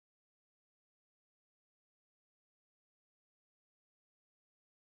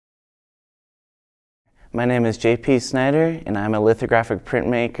My name is JP Snyder, and I'm a lithographic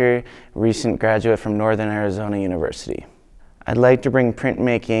printmaker, recent graduate from Northern Arizona University. I'd like to bring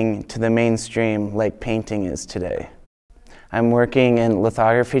printmaking to the mainstream like painting is today. I'm working in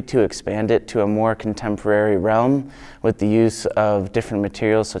lithography to expand it to a more contemporary realm with the use of different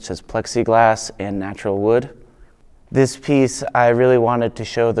materials such as plexiglass and natural wood. This piece, I really wanted to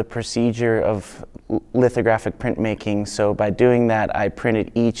show the procedure of lithographic printmaking, so by doing that, I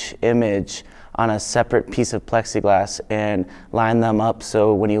printed each image on a separate piece of plexiglass and lined them up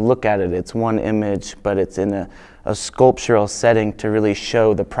so when you look at it, it's one image, but it's in a sculptural setting to really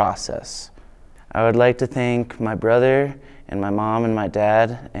show the process. I would like to thank my brother and my mom and my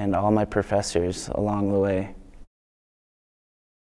dad and all my professors along the way.